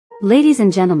Ladies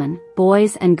and gentlemen,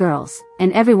 boys and girls,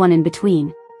 and everyone in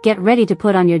between, get ready to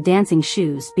put on your dancing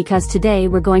shoes because today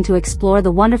we're going to explore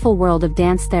the wonderful world of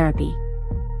dance therapy.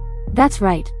 That's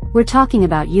right, we're talking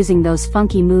about using those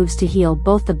funky moves to heal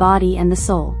both the body and the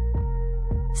soul.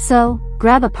 So,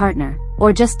 grab a partner,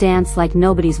 or just dance like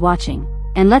nobody's watching,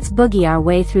 and let's boogie our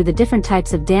way through the different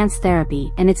types of dance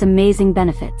therapy and its amazing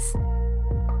benefits.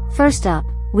 First up,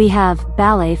 we have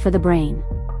ballet for the brain.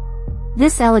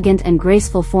 This elegant and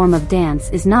graceful form of dance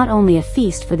is not only a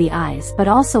feast for the eyes but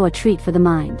also a treat for the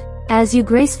mind. As you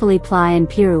gracefully ply and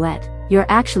pirouette, you're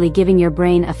actually giving your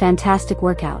brain a fantastic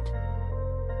workout.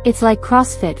 It's like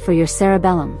CrossFit for your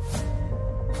cerebellum.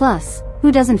 Plus,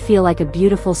 who doesn't feel like a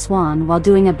beautiful swan while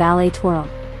doing a ballet twirl?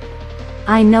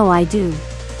 I know I do.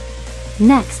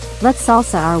 Next, let's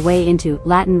salsa our way into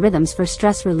Latin rhythms for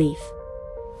stress relief.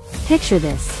 Picture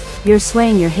this, you're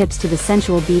swaying your hips to the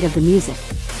sensual beat of the music,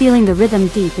 feeling the rhythm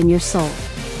deep in your soul.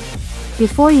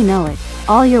 Before you know it,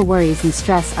 all your worries and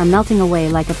stress are melting away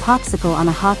like a popsicle on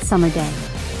a hot summer day.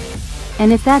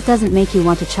 And if that doesn't make you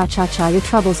want to cha-cha-cha your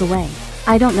troubles away,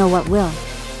 I don't know what will.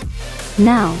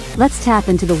 Now, let's tap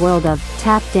into the world of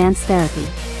tap dance therapy.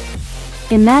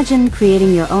 Imagine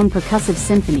creating your own percussive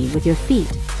symphony with your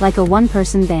feet, like a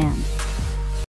one-person band.